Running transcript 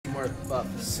more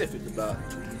specific about.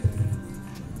 Alright,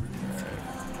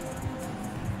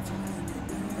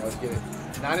 let's get it.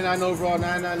 99 overall,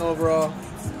 99 overall,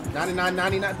 99,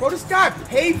 99. Bro, this guy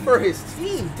paid for his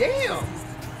team. Damn.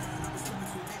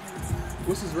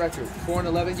 What's his record?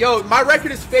 4-11. Yo, my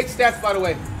record is fake stats, by the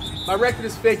way. My record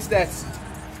is fake stats.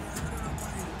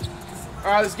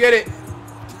 All right, let's get it.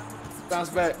 Bounce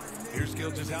back. Here's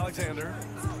Gilgeous-Alexander.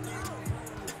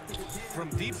 From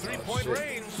deep three-point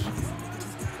range.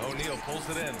 O'Neal pulls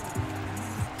it in.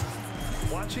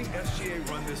 Watching SGA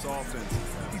run this offense,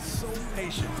 he's so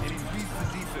patient and he reads the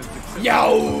defense.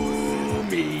 Yo,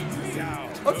 me.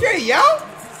 Okay, yo.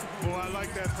 Well, I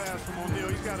like that pass from O'Neal.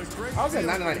 He's got a great. I was at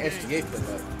 99 SGA for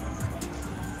that.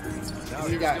 Now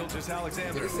He got.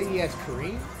 Gilgeous-Alexander. Did it say he has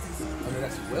Kareem? Oh, no,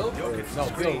 that's Will. Or, no,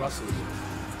 Bill Russell.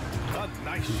 A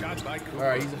nice shot by Cooper. All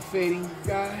right, he's a fading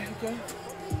guy. Okay.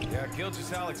 Yeah,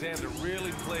 Gilgeous-Alexander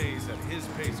really plays at his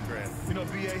pace, Grant. You know,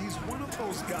 BA, he's one of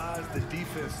those guys the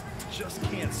defense just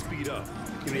can't speed up.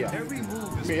 Give me up. Every move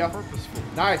is Give me up. purposeful.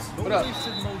 Nice. No What up?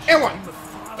 wasted motion. And one. He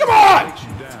methodically Come on. takes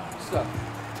you down. What's up?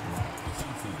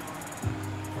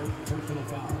 Personal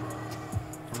foul.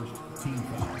 First team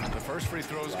foul. The first free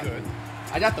throw is good.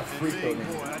 I got the free throw, Boy, I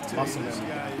man. tell Muscle you, this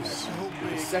memory. guy is so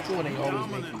big, The second one, they always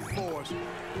make dominant you force, who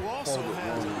also hold it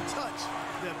has long. a touch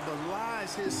that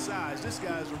belies his size. This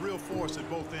guy is a real force at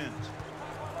both ends.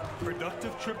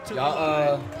 Productive trip to the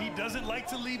line. He doesn't like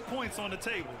to leave points on the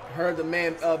table. Heard the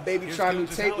man, baby, Here's trying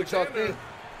to tape. What y'all Gilgeous-Alexander. think?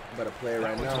 Better play it That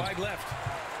right one's now. wide left.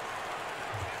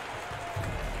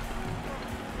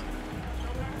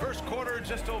 First quarter,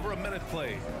 just over a minute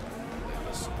played.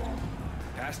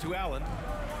 Pass to Allen.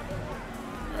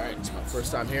 All right, it's my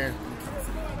first time here.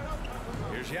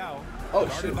 Here's Yao. Oh,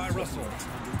 Guarded shit. by Russell.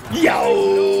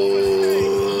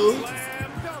 Yo!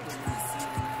 Slam dunk.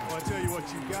 Well, I tell you what,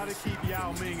 you got to keep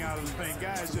Yao Ming out of the paint.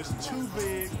 Guy is just too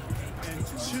big and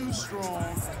too strong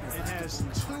and has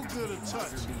too good a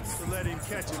touch to let him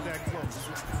catch it that close.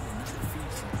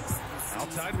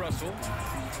 Outside Russell.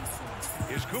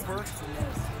 Here's Cooper.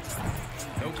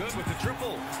 No good with the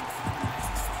triple.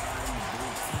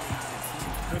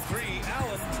 The three,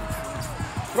 Allen.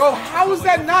 Bro, how is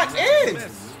that not in?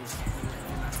 Miss.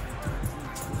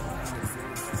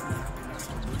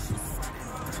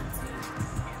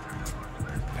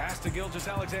 Pass to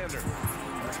Gilgeous-Alexander.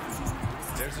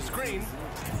 There's a screen.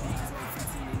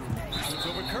 Shoots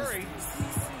over Curry.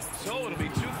 So it'll be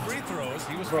 2 free throws.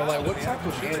 He was Bro, like, fouled what at the type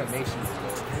of average. animation is that?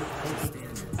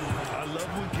 I love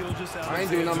when Gilgeous-Alexander I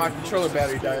ain't doing no my controller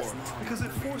battery died. because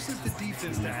it forces the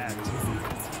defense to act.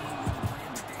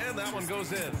 And that one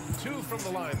goes in. 2 from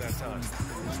the line that time.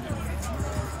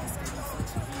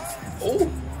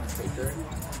 Oh! Take care.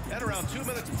 At around 2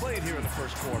 minutes played here in the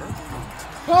first quarter.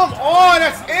 Come on,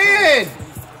 that's in!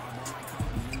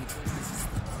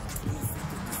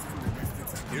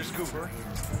 Here's Cooper.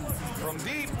 From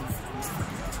deep.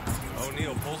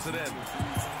 O'Neal pulls it in.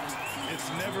 It's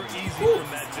never easy from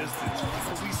that distance,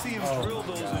 but we see him drill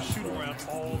those and shoot around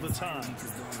all the time.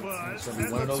 Well, gonna be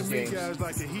that one of looks those to me, games. guys,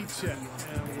 like a heat check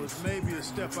and was maybe a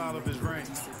step out of his range.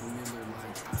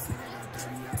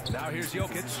 Now here's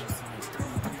Jokic.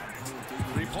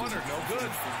 Three-pointer, no good.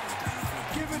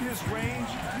 Given his range,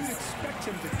 you'd expect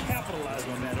him to capitalize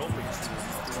on that opening.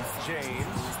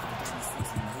 James.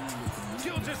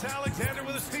 Gilgeous-Alexander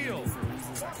with a steal.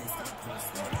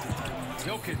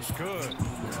 Jokic, good.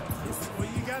 Well,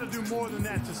 you got to do more than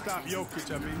that to stop Jokic.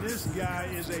 I mean, this guy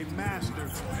is a master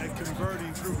at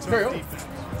converting through Curry. tough defense.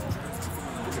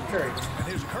 Look at Curry. And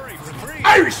here's Curry for 3.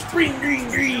 Irish Spring Green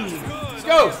Green! Good. Let's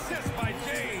go! Assist by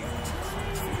James.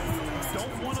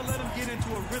 Don't want to let him get into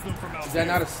a rhythm from out Is there.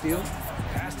 that not a steal?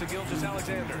 Pass to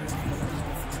Gilgeous-Alexander.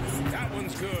 That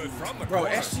one's good from the Bro,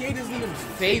 corner. SGA doesn't even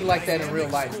fade like that in real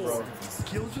life, bro.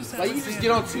 Like, you just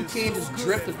get on 2K and just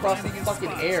drift across the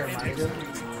fucking air, my nigga.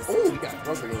 Oh, we got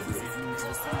broken over here.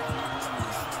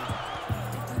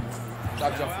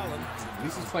 Stop jumping. At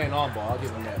least he's playing on ball. I'll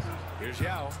give him that. Here's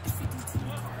Yao.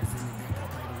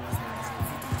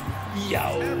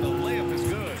 And the Yo! layup is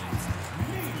good.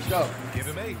 Let's go. Give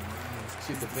him 8.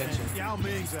 Shoot the bench. Yao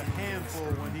Ming's a handful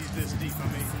when he's this deep. I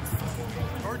mean,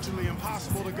 virtually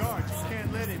impossible to guard. You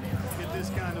can't let him get this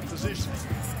kind of position.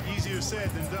 Easier said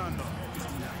than done, though.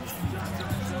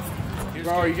 Here's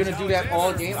Bro, are you gonna do that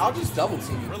all Gilgeous-Alexander. game? I'll just double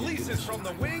team you. Releases from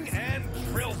the wing and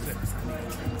drills it.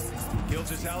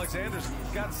 Gilgeous-Alexander's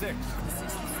got 6.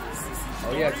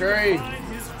 Oh yeah, Curry.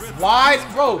 Wide,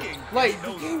 bro. Like,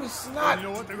 the game is not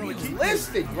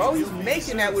realistic, bro. He's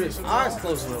making that with his eyes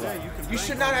closed. You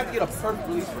should not have to get a perfect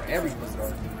release for everything,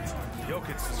 bro.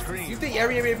 Jokic the screen. You think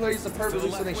every NBA player gets a perfect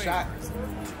release when they shot?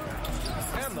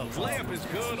 And And the layup is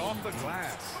good off the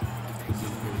glass.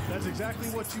 That's exactly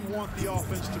what you want the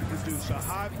offense to produce, a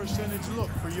high percentage look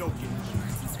for Jokic.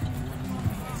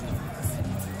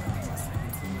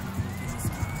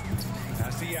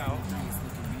 Pass to Yao.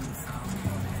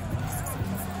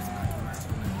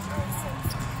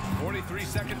 43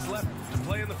 seconds left to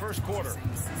play in the first quarter.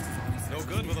 No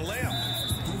good with a layup.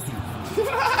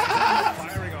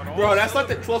 Bro, that's like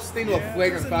the closest thing to a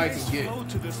flagrant foul you can get.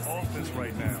 To this offense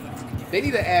right now. They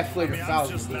need to add flagrant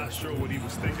fouls. I'm just not sure what he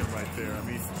was thinking right there. I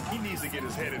mean, he needs to get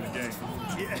his head in the game.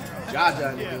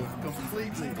 Yeah,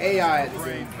 completely. AI at the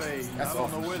brain game. phase. That's I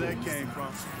don't know where that came from.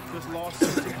 Just lost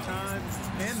sense of time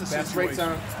and the Fast break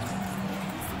situation.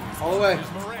 time. All the way.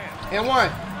 And one.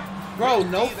 Bro,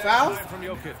 no foul? From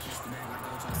Jokic.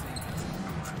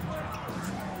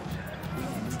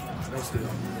 No steal.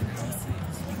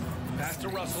 Pass to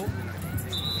Russell.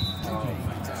 Oh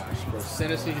my gosh, bro.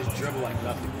 Sennessy just dribble like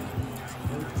nothing.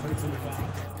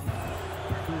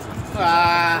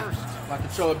 My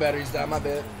controller battery's down, my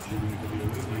bad.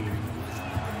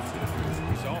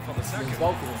 He's off on the second.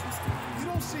 Both of them. You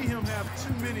don't see him have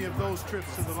too many of those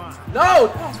trips to the line. No!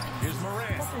 Here's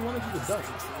Morant. I wanted you to dunk.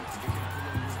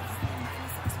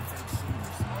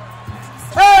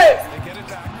 Hey! They get it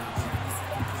back.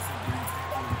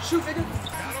 Shoot, nigga.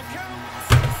 That'll count.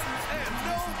 And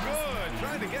no good.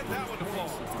 Trying to get that one to fall.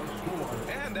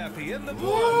 And at the end of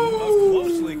one, a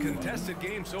closely contested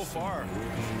game so far.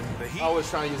 The Heat I was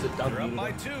trying to use a dunk. are up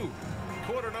by 2.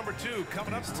 Quarter number 2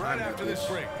 coming up right after this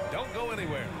break. Don't go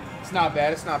anywhere. It's not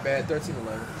bad. It's not bad.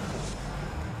 13-11.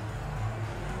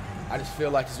 I just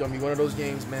feel like it's going to be one of those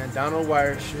games, man. Down on the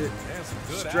wire, shit. And some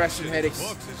good Stress action and in the headaches.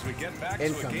 books as we get back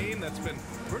to a game that's been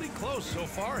pretty close so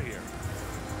far here.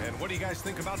 And what do you guys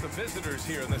think about the visitors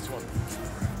here in this one?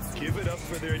 Give it up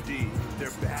for their D.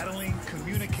 They're battling,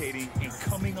 communicating, and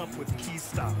coming up with key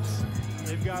stops.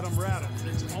 They've got them rattled.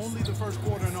 It's only the first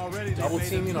quarter and already Double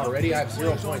teaming already. I have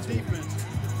 0 points. On defense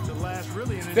to last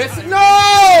really an Fist. entire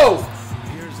No!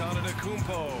 Here's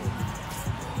Antetokounmpo.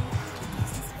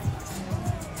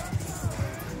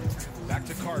 Back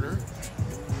to Carter.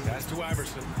 Pass to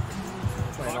Iverson.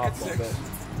 Playing Clock at off ball 6. bet.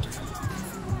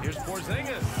 Here's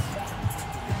Porzingis.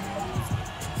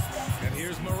 And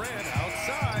here's Morant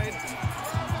outside.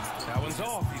 That one's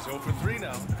off. He's 0 for 3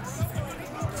 now.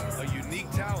 A unique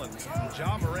talent.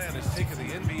 Ja Morant has taken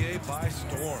the NBA by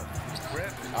storm.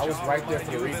 Grant, I was Ja right there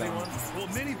for the remind you of rebound. anyone? Well,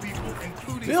 many people,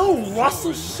 including Bill Paul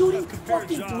Russell George, shooting have compared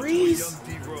fucking Ja to a threes?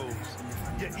 young D. Rose.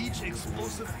 Yet each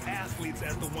explosive athletes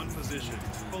at the one position.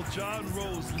 Both Ja and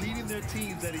Rose leading their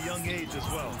teams at a young age as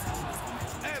well.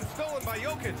 And stolen by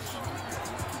Jokic.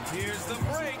 Here's the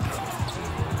break.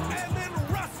 And then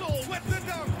Russell with the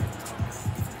dunk.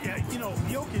 Yeah, you know,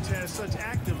 Jokic has such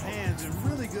active hands and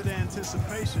really good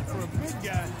anticipation. For a big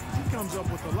guy, he comes up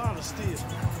with a lot of steals.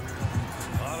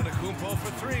 Antetokounmpo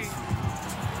for 3.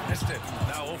 Missed it.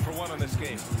 Now 0 for 1 on this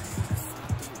game.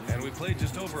 And we played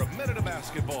just over a minute of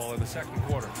basketball in the second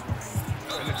quarter.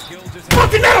 And it's Gilgeous.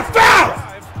 Fucking not a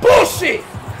foul! Bullshit!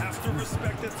 Have to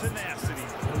respect the tenacity.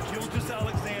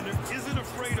 Gilgeous-Alexander isn't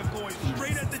afraid of going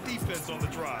straight at the defense on the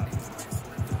drive.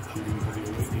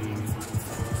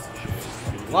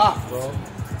 Block, bro.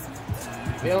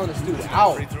 Bailing this dude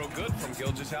out. Free throw good from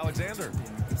Gilgeous-Alexander.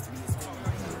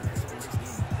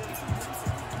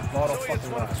 Ball So don't it's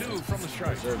fucking 1 lie. of 2 from the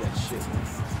strike. Deserve that shit.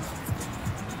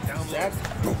 Down low.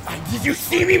 That, did you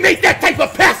see me make that type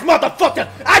of pass, motherfucker?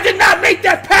 I did not make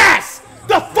that pass!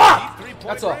 The fuck?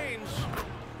 That's all.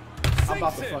 I'm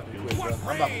about to fucking quit,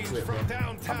 bro. I'm about to quit, bro.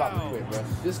 I'm about to quit, bro.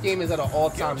 This game is at an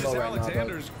all-time low right now, bro.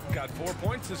 Alexander's got 4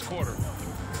 points this quarter.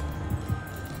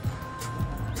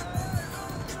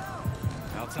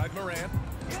 Outside Morant.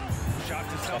 Shot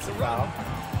to stop the run.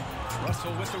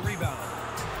 Russell with the rebound.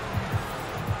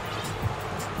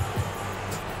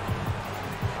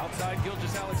 Outside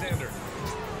Gilgeous-Alexander.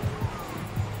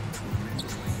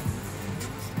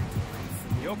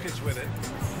 Jokic with it.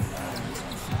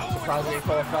 Surprised they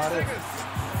call a foul there.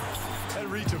 That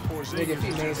reach of Nigga, if he Porzingis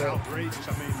is made just that. outrageous.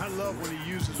 I mean, I love when he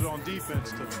uses it on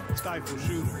defense to stifle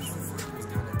shooters.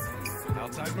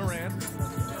 Outside Morant.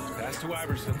 Pass to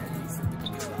Iverson.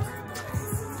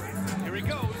 Here he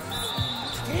goes.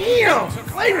 Damn! Took a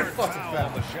Flagrant hard fucking foul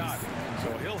on foul. the shot.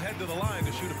 So he'll head to the line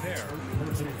to shoot a pair.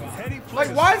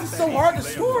 Like, why is it so hard to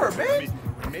score, man?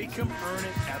 Make him earn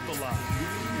it at the line.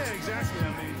 Yeah, exactly.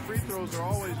 I mean, free throws are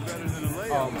always better than a layup.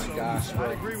 Oh my so gosh, bro.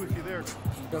 I agree with you there.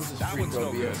 Comes this That free one's throw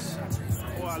no good.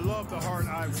 BS. Well, I love the hard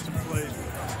Iverson plays.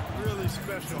 Really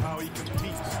special how he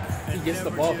competes. And He gets the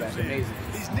never ball gives back. in. Amazing.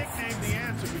 He's nicknamed the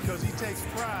answer because he takes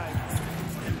pride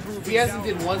in proving He hasn't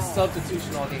doubt did one wrong.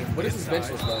 substitution all game. What is his bench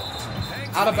list, though?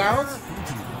 Out of bounds?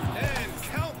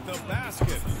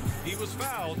 He was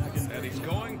fouled, and he's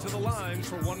going to the line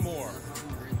for one more.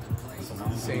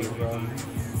 Insane, bro.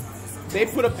 They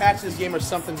put a patch in this game or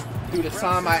something through the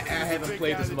time I haven't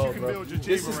played this mode, bro.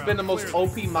 This has been the most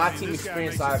OP my team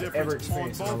experience I've ever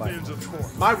experienced in my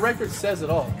life. My record says it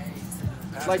all.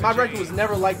 Like, my record was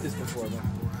never like this before, man.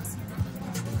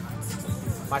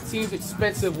 My team's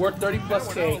expensive, worth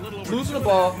 30+ K, losing the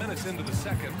ball. Minutes into the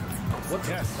second. What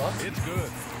the fuck? It's good.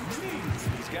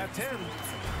 He's got 10.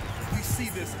 We see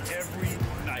this every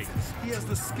night. He has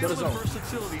the skill and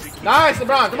versatility to keep. Nice,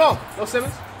 LeBron. Come on. Go,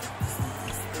 Simmons.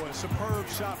 Boy, a superb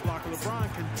shot blocker.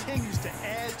 LeBron continues to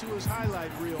add to his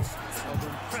highlight reel of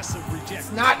impressive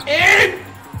rejects. Not in!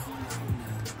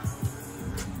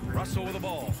 Russell with the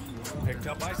ball. Picked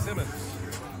up by Simmons.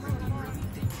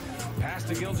 Pass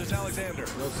to Gilgeous-Alexander.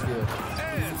 No skill.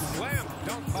 And slam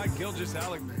dunk by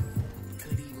Gilgeous-Alexander.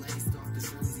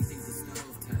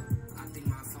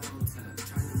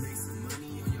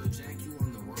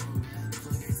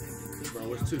 Bro,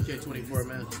 what's 2K24,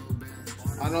 man?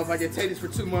 I don't know if I can take this for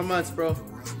 2 more months, bro.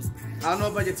 I don't know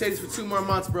if I can take this for 2 more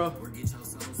months, bro.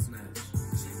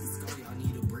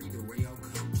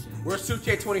 Where's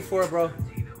 2K24, bro?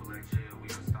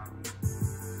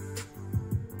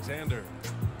 Xander.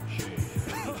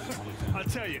 I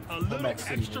tell you, a little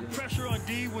extra pressure on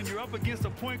D when you're up against a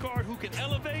point guard who can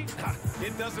elevate.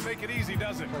 It doesn't make it easy,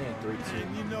 does it?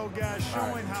 And you know, guys,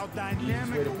 showing how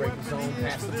dynamic a weapon he is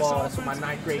Pass for the this ball. offense. That's what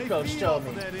my 9th grade They coach feed showed off me.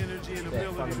 of that energy and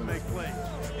ability to make plays.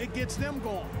 It gets them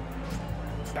going.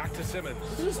 Back to Simmons.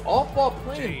 This is off-ball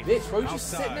playing, bitch, bro. You're just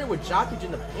sitting there with Jokic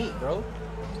in the paint, bro.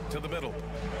 To the middle.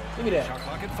 Give me that. Shot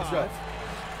clock at 5.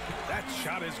 That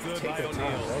shot is good by Take your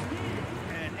time, O'Neal. bro.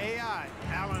 And AI,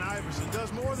 Allen Iverson,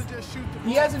 does more than just shoot the ball.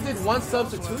 He hasn't did one He also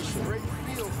has a substitution. great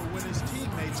feel for when his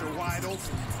teammates are wide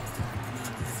open.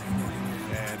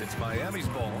 And it's Miami's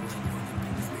ball.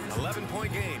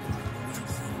 11-point game.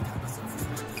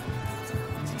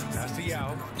 Pass to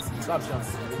Yao. Stop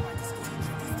jumping.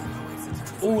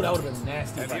 Ooh, that would have been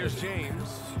nasty. And here's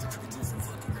James.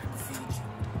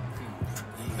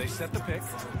 They set the pick.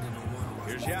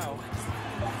 Here's Yao.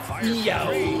 Fires three.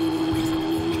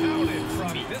 Counted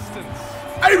from distance.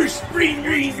 Irish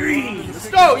green. Let's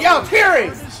go, yo, carry.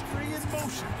 Artistry in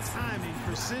motion, timing,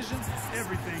 precision,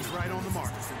 everything's right on the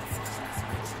mark.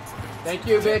 Thank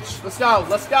you, bitch. Let's go.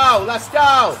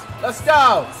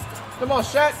 Come on,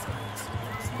 Shet.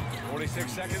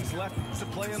 46 seconds left to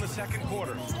play in the second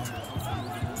quarter.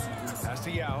 Pass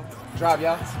to Yao. Drop,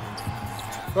 yo.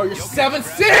 Bro, you're Jokic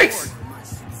 7'6".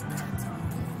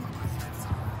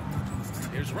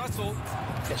 Here's Russell.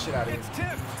 Get that shit out of It's here.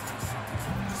 tipped.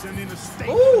 Sending a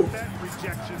statement Ooh. with that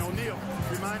rejection. O'Neal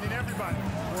reminding everybody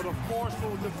what a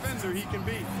forceful defender he can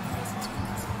be.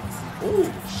 Ooh,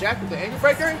 Shaq with the ankle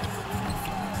breaker.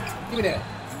 Give me that.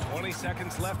 20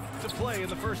 seconds left to play in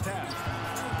the first half.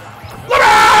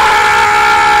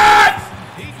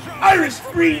 He dropped Irish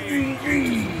green. Give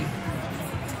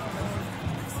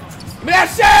me that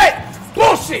shit.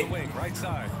 Bullshit. wing, right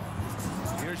side.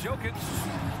 Here's Jokic.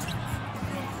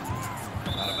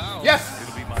 Out of bounds. Yes.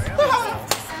 It'll be Miami ball.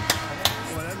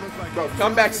 Boy, that looked like Bro, a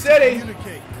comeback good city.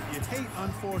 communicate. You hate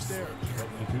unforced errors.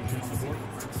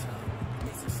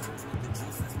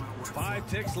 5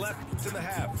 ticks left in the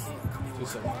half. 2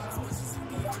 seconds.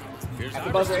 Here's At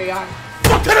the buzzer, Iverson. AI.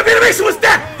 What kind of innovation was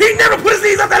that? He never put his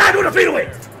knees up that high doing a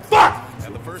fadeaway. Fuck.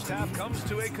 And the first half comes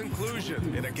to a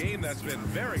conclusion in a game that's been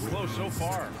very close so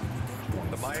far.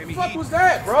 The Miami What the fuck Heat. was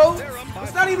that, bro? They're up by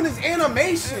It's not even his And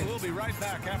animation. we'll be right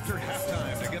back after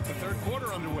halftime to get the third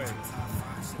quarter underway.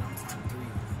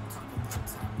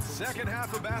 Second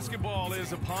half of basketball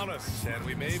is upon us, and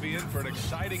we may be in for an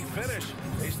exciting finish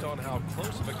based on how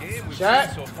close of a game we've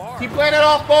Shaq, seen so far. keep playing that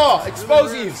off ball.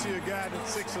 Exposing Really rare you. to see a guy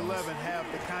that's 6'11"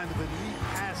 have the kind of elite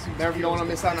passing Never don't want to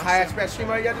miss out on the high aspect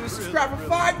stream. All you gotta do is Really, subscribe for really.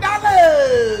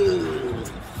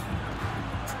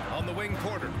 $5. On the wing,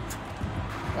 Porter.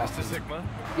 Pass to Sigma.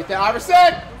 Get that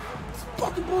Iverson. It's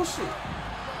fucking bullshit.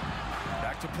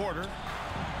 Back to Porter.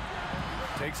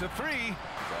 Takes a 3.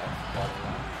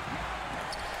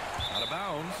 Out of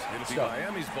bounds. It'll be Go.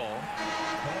 Miami's ball.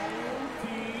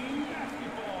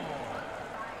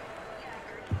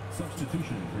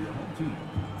 Substitution for your home team.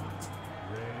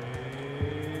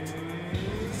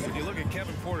 When you look at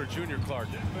Kevin Porter Jr., Clark,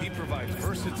 he provides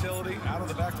versatility out of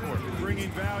the backcourt.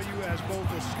 bringing value as both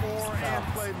a scorer and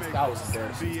playmaker. That was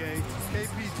embarrassing. BA.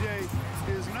 KPJ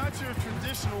is not your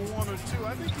traditional 1 or 2.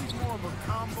 I think he's more of a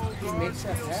combo guard makes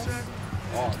that skill pass? set.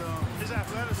 And, his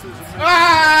athleticism makes Able.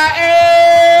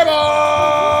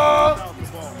 without the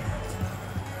ball.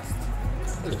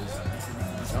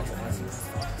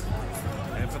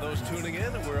 And for those tuning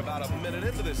in, we're about a minute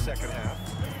into this second half.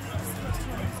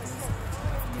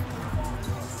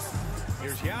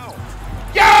 Here's Yao.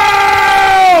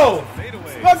 Yo!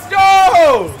 Fadeaway. Let's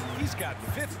go! He's got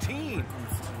 15.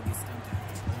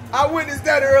 I witnessed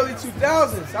that early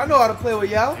 2000s. I know how to play with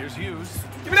Yao. Here's Hughes.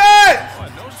 Give me that!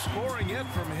 Oh, no scoring yet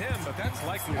from him, but that's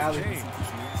likely to Alley. change.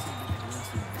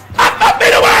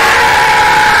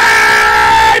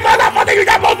 Motherfucker, you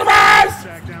got both of us!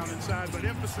 Track down inside, but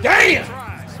emphasis Damn! on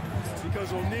tries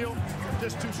because O'Neal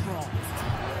just too strong.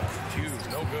 Hughes,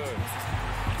 no good.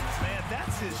 Man,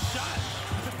 that's his shot.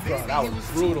 Bro, Maybe that he was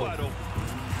too brutal. wide open.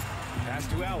 Pass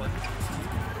to Allen.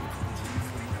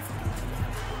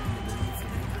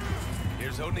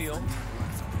 Here's O'Neal.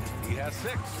 He has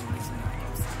 6.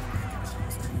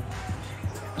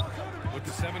 With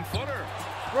the 7-footer.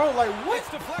 Bro, like, what It's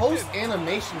deflected. post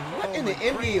animation? What in the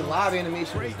NBA live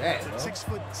animation was that, bro?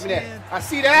 6'10". Give me that. I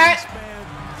see that.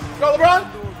 Go, LeBron.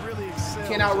 Really excels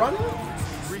Can't outrun him.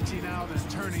 at reaching out and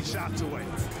turning shots away.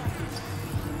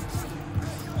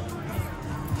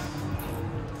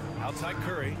 Outside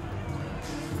Curry.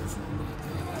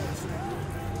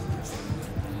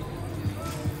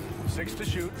 Six to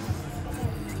shoot.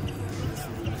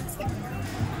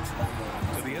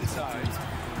 To the inside.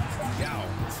 Yao.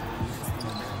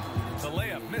 The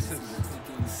layup misses.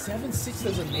 7'6"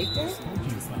 doesn't make that?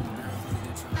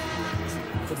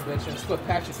 Put the bench in. Let's put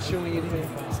Patrick Chewing in here.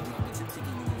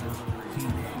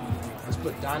 Let's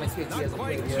put Donna Kick. He Not hasn't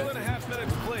quite played yet. 2.5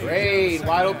 minutes played. Great.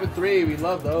 Wide open 3. We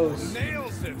love those.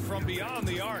 Nails it from beyond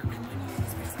the arc.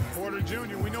 Porter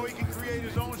Jr., we know he can create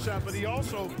his own shot, but he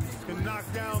also can knock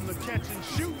down the catch and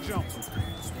shoot jumper.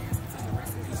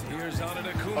 Here's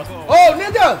Antetokounmpo. Oh,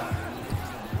 nigga!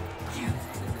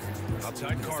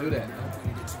 Outside Carter. Do that.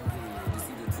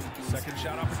 Second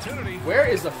shot opportunity. Where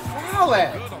is the foul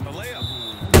at? Good on the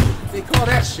layup. They call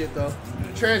that shit, though.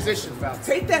 Transition foul.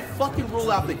 Take that fucking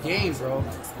rule out the game, bro. And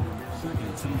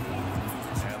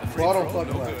the free Ball don't throw,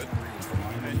 fuck no well. good.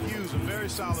 And Hughes, a very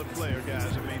solid player,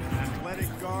 guys. I mean, an athletic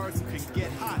guard who can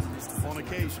get hot on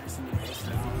occasion.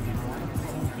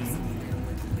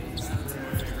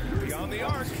 Beyond the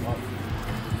arc.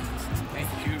 And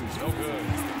Hughes, no good.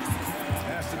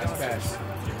 Pass to Nice pass.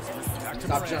 Back to Stop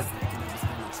Morant. jumping.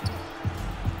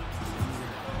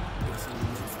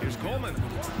 Here's Coleman.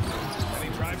 And he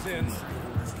drives in.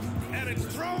 And it's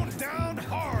thrown down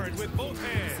hard with both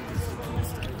hands.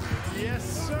 Yes,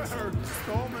 sir.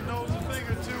 Coleman knows a thing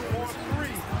or 2 or 3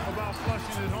 about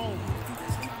flushing it home.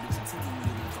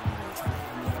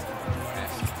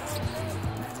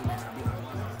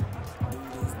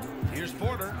 Here's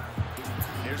Porter.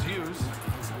 Here's Hughes.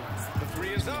 The 3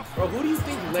 is up. Bro, who do you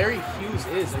think Larry Hughes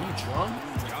is? Are you drunk?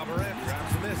 Ja Morant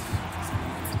grabs the miss.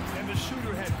 And the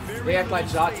shooter had very They act like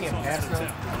little Ja space can't on pass this now.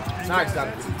 attempt. And Nice, guys, Doc.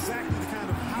 that's exactly the kind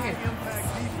of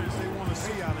high-impact defense they want to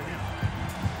see out of him.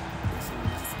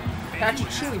 Patrick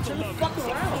Chewing, turn the fuck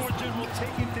around. Floor general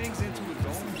taking things into his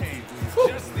own hands.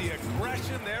 Just the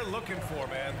aggression they're looking for,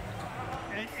 man.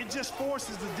 And it just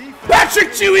forces the defense.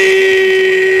 Patrick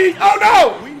Chewing!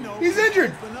 Oh We no! know He's we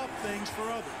injured. Open up things for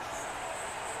others.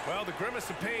 Well, the grimace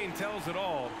of pain tells it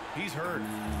all. He's hurt.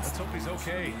 Let's hope he's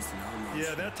okay.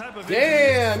 Yeah, that type of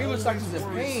Damn, he injury looks is like he's in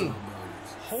always pain. worrisome.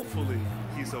 Hopefully,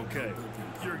 he's okay.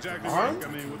 You're exactly Arm? right.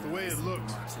 I mean, with the way it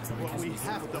looks, what we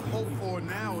have to hope for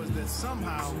now is that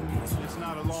somehow it's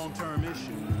not a long-term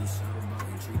issue.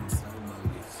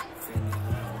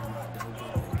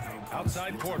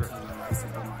 Outside Porter.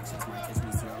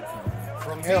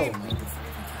 From Hell. deep.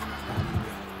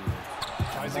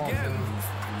 Tries again.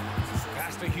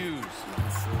 Pass to Hughes.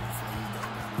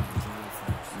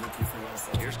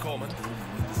 Here's Coleman.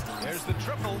 There's the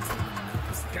triple.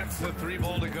 Gets the 3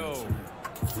 ball to go.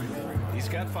 He's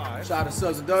got 5. Shout out to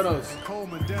Subs and Donos.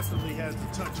 Coleman definitely has the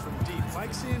touch from deep.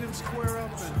 Like seeing him square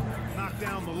up and knock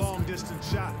down the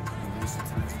long-distance shot.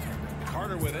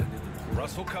 Carter with it.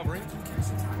 Russell covering.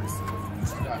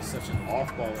 This guy's such an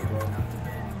off-baller, bro.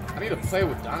 I need to play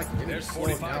with Donovan. They need There's to slow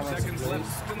it 45 down on some seconds plays.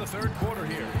 left in the 3rd quarter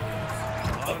here.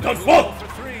 Antetokounmpo! For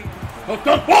 3.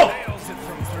 Antetokounmpo! Nails it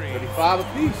from 3. 35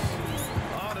 apiece.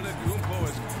 Antetokounmpo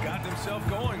has gotten himself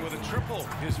going with a triple.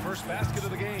 His first basket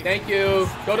of the game. Thank you.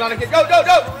 Go, Donovan. Go, go,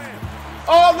 go!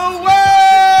 All the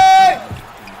way!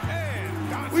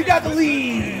 And We got the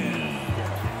lead.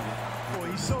 Boy,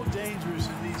 he's so dangerous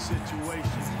in these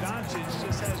situations. Doncic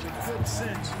just has a good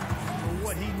sense for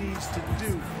what he needs to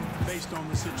do based on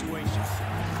the situation.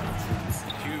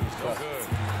 Hughes, no good.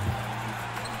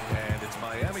 And it's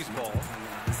Miami's ball.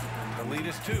 The lead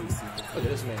is 2. Look at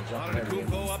this man jumping everywhere.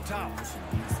 Antetokounmpo up top.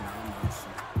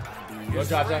 Go,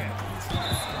 Jaja. Durant.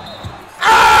 Oh!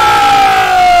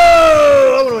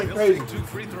 I would have went He'll crazy. take 2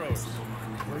 free throws.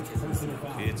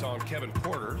 It's on Kevin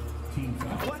Porter.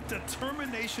 What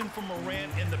determination from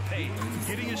Morant in the paint,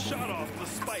 getting his shot off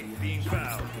despite being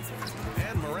fouled.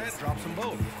 And Morant drops them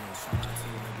both.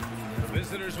 The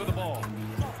visitors with the ball.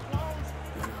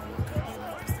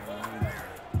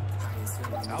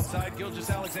 Outside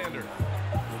Gilgeous-Alexander. And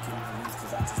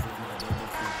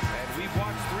we've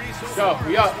watched three so far.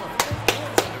 We up.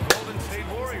 The Golden State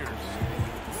Warriors.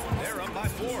 They're up by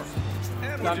 4.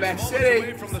 And we're back just moments City.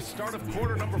 away from the start of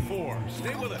quarter number 4.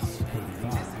 Stay with us.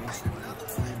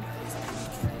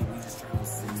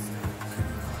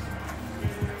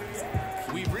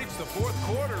 We've reached the 4th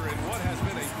quarter in what has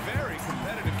been a very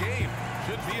competitive game.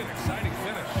 Should be an exciting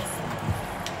finish.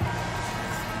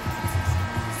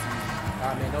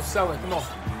 Ah, man, no selling. Come on.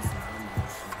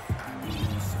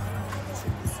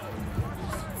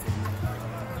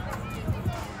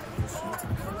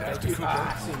 That's to Cooper.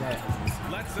 I seen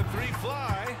that. Lets the 3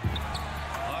 fly.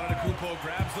 Antetokounmpo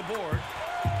grabs the board.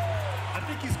 I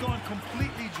think he's gone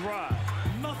completely dry.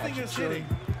 Nothing is hitting.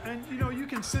 And, you know, you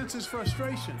can sense his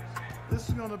frustration. This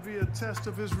is going to be a test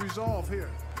of his resolve here.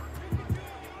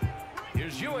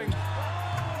 Here's Ewing.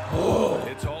 Oh.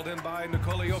 It's hauled in by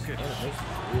Nikola Jokic.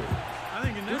 I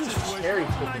think in that situation, cherry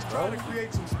it's nice cookie, trying bro. to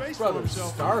create some space Brother, for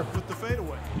himself starving. with the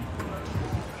fadeaway.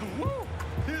 Woo!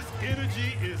 His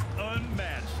energy is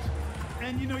unmatched.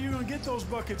 And, you know, you're going to get those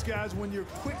buckets, guys, when you're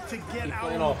quick to get Keep out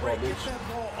playing on off the break. ball, Get bitch. that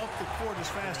ball up the court as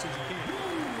fast as you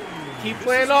can. Keep This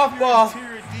playing is off when ball. your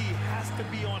interior D has to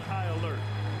be on high alert.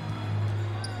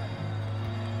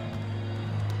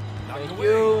 Knocked Thank away.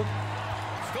 you.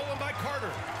 Stolen by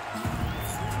Carter.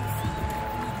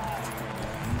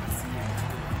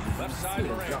 Left side,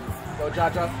 Morant. Go,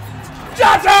 Jaja.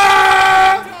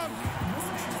 Jaja!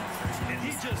 And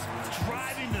he's just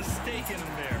driving the stake in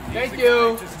him there. Thank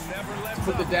you. Just never lets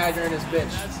Put the up. dagger in his bitch.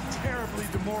 That's terribly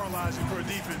demoralizing for a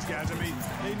defense, guys. I mean,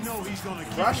 they know he's going to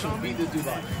keep Russian coming, beat this dude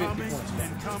like 50 coming, points.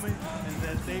 and coming, and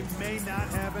that they may not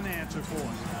have an answer for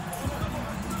him.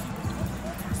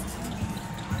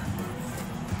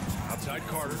 Outside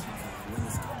Carter.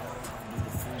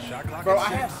 Shot clock. Bro, at I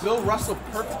 6. have Bill Russell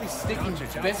perfectly sticking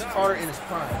Doncic Vince outside. Carter in his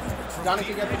prime.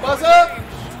 Donovan got the From buzzer. range.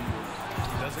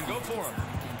 Doesn't go for him.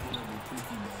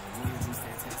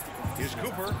 Here's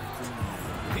Cooper.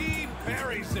 He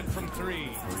buries it from 3.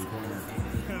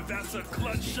 That's a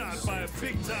clutch shot by a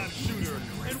big-time shooter.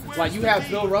 And where's Like, you the have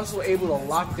D? Bill Russell able to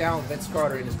lock down Vince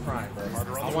Carter in his prime, bro.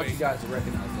 Carter on I the want wing. you guys to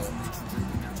recognize that.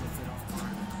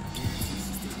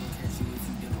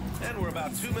 And we're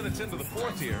about 2 minutes into the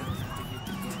 4th here.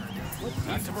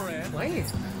 Back to Morant. Playing.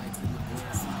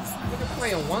 They're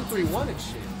playing 1-3-1 and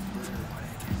shit.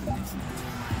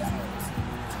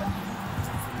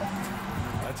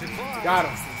 Lets it fly. Got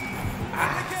him.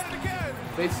 Again and again.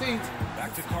 They see.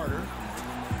 Back to Carter.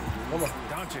 One more.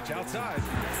 Doncic outside.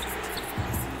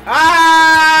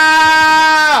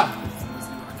 Ah!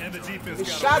 And the defense His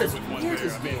got shot away is with one weird there.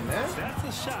 this game, man. That's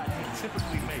a shot he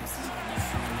typically makes.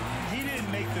 He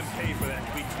didn't make them pay for that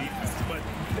weak defense, but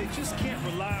they just can't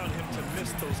rely on him to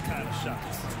miss those kind of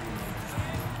shots.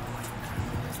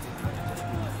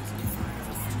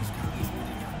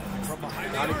 From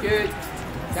behind the Not a arc. kid.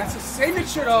 That's a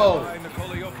signature, though. By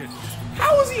Nikola Jokic.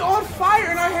 How is he on fire?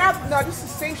 And I have now. This is the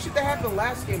same shit that happened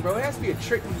last game, bro. It has to be a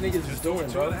trick these niggas is doing,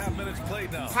 bro. 2.5 minutes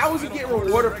played now. How is he Final getting quarter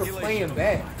rewarded for regulation. playing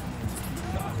bad?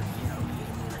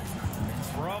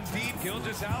 From deep,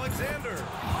 Gilgeous-Alexander.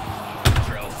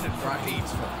 Drills it from Right. deep.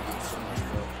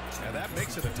 And that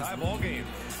makes it a tie ball game.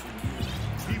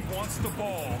 He wants the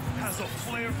ball, has a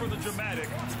flair for the dramatic,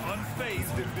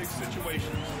 unfazed in big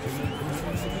situations.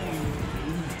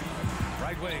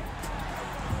 Right wing.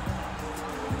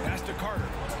 Pass to Carter.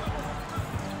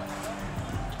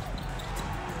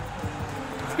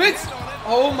 Vince!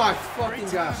 Oh my fucking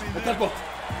gosh. What the fuck?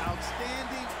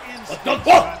 Outstanding What instinct the by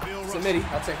fuck? Bill Russell. Submitty.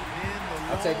 I'll take it. In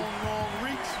I'll the take it. long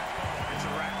reach, it's a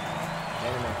wrap.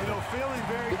 Man, You know, feeling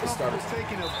very Get this comfortable started.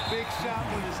 taking a big shot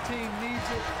when his team needs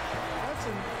it.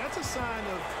 That's a sign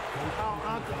of how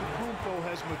Antetokounmpo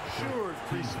has matured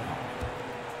recently.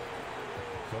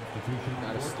 Substitution.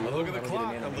 Not a A steal. look at the I don't get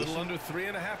clock. an A little animation. under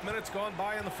 3.5 minutes gone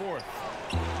by in the 4th.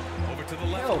 Over to the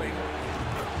left Hell. wing.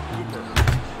 Cooper.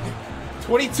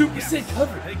 22%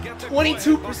 covered.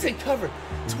 22% covered.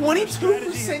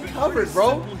 22% covered,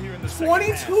 bro.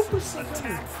 22% covered.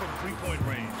 Attack from three-point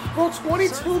range. Bro,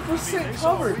 22% They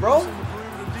saw covered, weakness bro. in the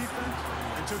perimeter defense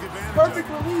and took advantage Perfect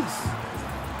of it. release.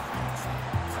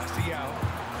 Pass to Yao.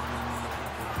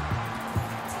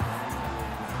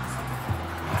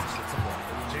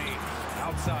 James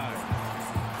outside.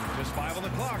 Just 5 on the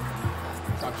clock.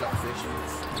 Top shot, fish.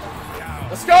 Yao.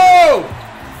 Let's go!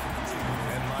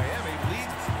 And Miami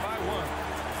leads by 1.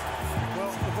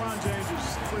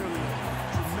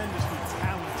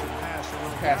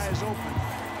 pass. Guy is open.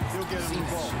 He'll get him the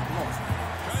ball. Come on.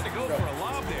 Trying to go for a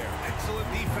lob there. Excellent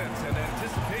defense and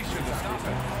anticipation to stop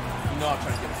it. You know I'm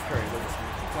trying to get this Curry. Look,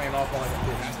 playing off on like a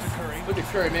bitch. Pass to Curry. Look at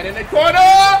Curry, man, in the corner!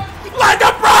 Like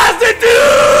a prostitute!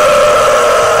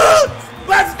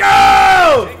 Let's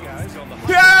go! Hey guys on the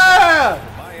Yeah!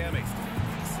 Miami.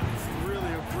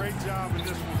 Really a great job in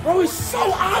this one. Bro, he's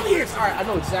so obvious! Alright, I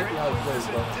know exactly how he plays,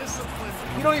 bro. Discipline.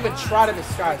 You don't even try to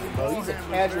disguise it, bro. He's a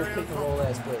casual pick and roll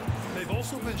ass player. They've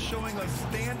also been showing a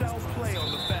standout play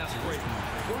on the fast break,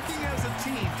 working as a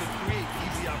team to create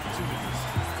easy opportunities.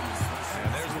 And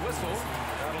there's the whistle.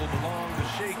 That'll belong to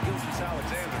Shea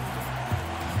Gilgeous-Alexander.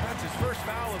 That's his first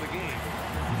foul of the game.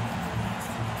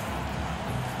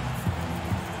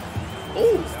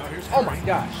 Oh my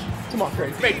gosh. Come on,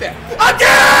 Curry. Make that.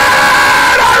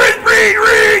 Again! Orange,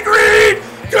 green!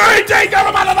 Curry, take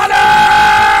over by the money!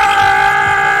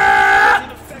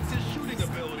 Doesn't affect his shooting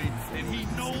ability, and he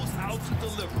knows how to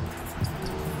deliver.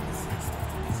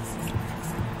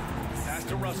 Pass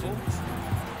to Russell.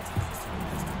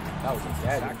 That was a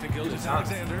bad Back to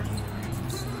Gilgeous-Alexander.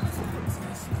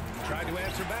 Tried to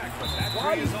answer back, but that Why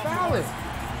are three you is off the fouling?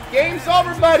 mark. Game's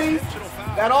over, buddy.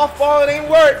 That off ball, it ain't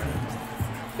work.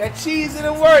 That cheese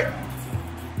didn't work.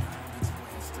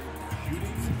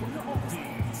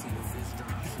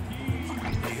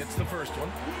 He hits the first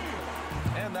one.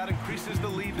 And that increases the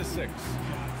lead to 6.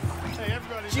 Hey,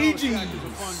 everybody knows GG. Shaq is a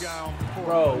fun guy on the court.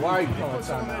 Bro, why are you calling Puts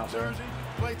on that timeout, bro? jersey,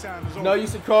 playtime is over. No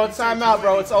use in calling timeout,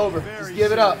 bro. It's over. Just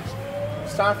give it up.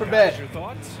 It's time for Guys, bed. your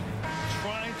thoughts?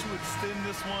 Trying to extend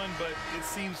this one, but it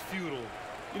seems futile.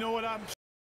 You know what I'm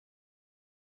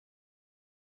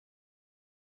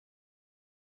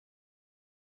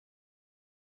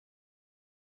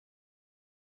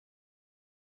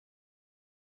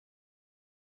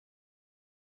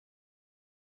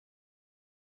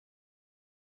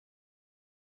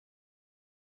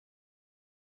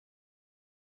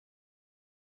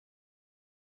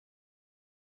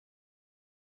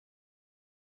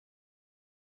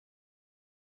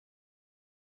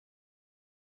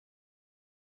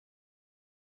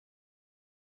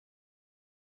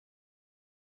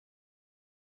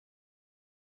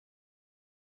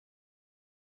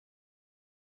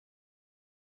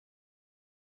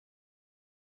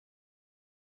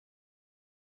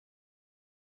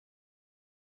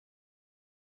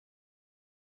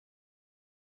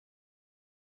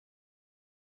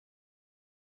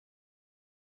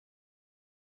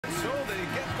So they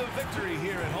get the victory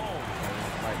here at home.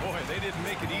 Boy, they didn't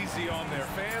make it easy on their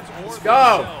fans or Let's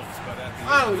go. themselves. But at the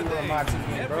I end don't of the even day, want my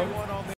team, bro. everyone on the